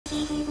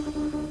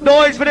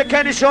Noise for the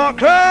Kenny Shark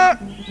crew.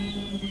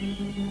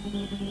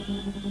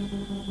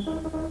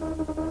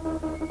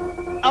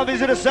 I'll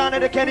visit the sound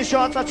of the Kenny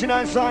Shark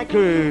 29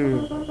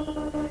 crew.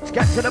 Let's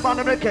get to the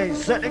bottom of the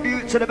case. Set the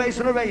view to the base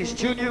of the race.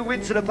 Tune you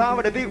into the power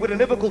of the beat with a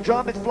lyrical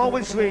drum. It's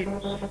flowing sweet.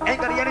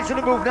 Ain't got the energy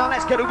to move. Now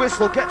let's get a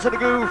whistle. Get to the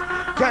groove.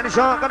 Kenny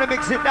Shark gonna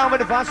mix it down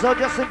with the fast, so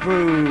just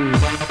improve.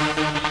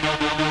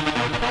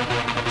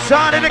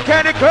 Sound of the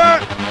Kenny crew.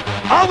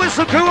 I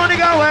whistle crew on the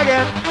go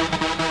again.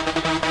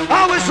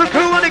 I whistle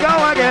crew on the go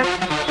again.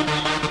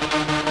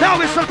 Now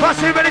whistle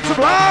posse ready to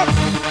blow.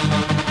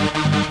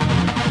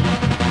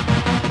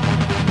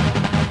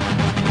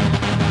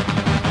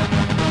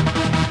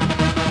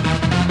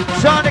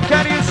 Sound the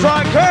Kenny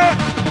inside crew.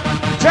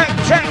 Check,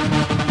 check.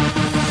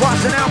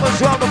 Watching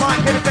albums on the mic,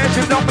 getting bench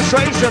with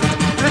demonstration.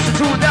 Listen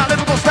to that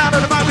lyrical sound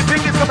of the mic with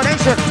fingers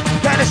combination.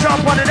 Kenny Sharp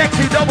on the next,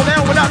 double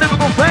down without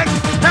lyrical flex.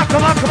 Now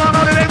come on,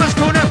 all the neighbors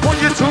cool and put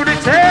you to the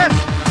test.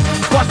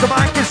 Watch the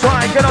mic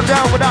inside, get on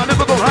down without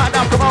lyrical high.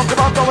 Now come on,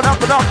 going up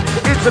and up.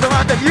 Into the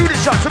round of unit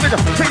shots, to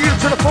you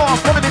to the floor.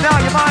 Follow me now,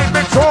 your mind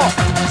mentor.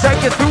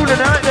 Take it through the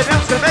night, the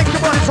dance to make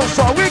your body so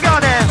strong. We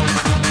got it.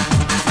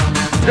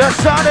 The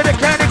sound of the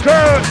Kenny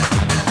crew.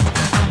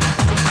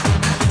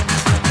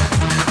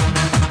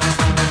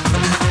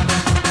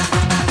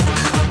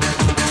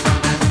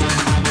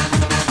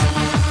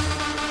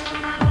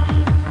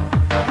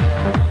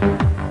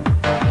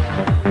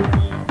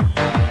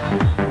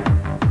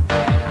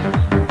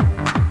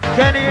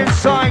 Kenny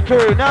inside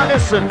crew. Now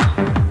listen.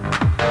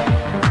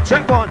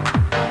 Check one.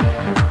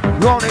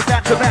 Rolling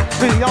back to back.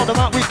 See on the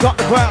mic, we got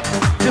the crowd.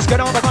 Just get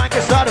on the mic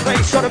inside the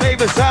bass, shot the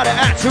babies out of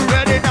act. You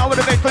ready now with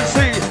the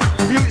frequency.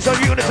 Use on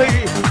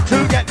unity to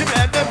get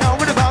together now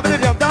with the vibe and the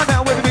jump down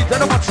now with the beat.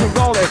 Then I want you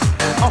rolling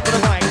off of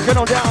the mic. Get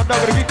on down, not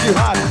gonna keep you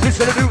high.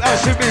 Listen to do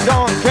as should be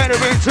done. Get it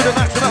to the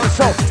maximum.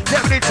 So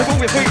never need to move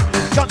your feet.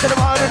 Jump to the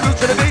right and move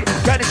to the beat.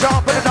 Kenny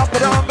Sharp and up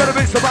and down. Gonna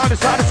be surviving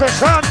inside the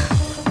session.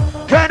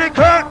 Kenny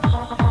Kurt.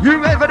 You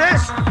ready for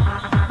this?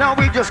 Now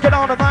we just get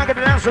on the mic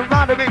and dance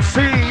around the big C.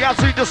 As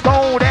we just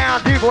go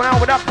down, deeper now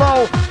with that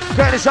flow.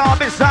 Kenny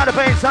Sharp inside the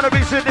bass, and the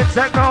beats in the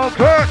techno.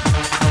 Kurt.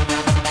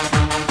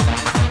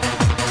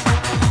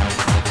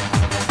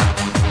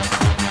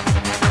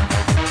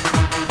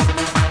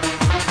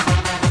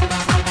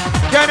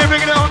 Kenny,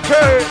 bring it on,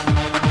 Kurt.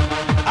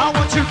 I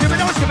want you, give it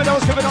those, give it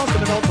those, give it those,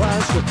 give it those, give it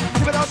those,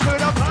 give it those, give it those.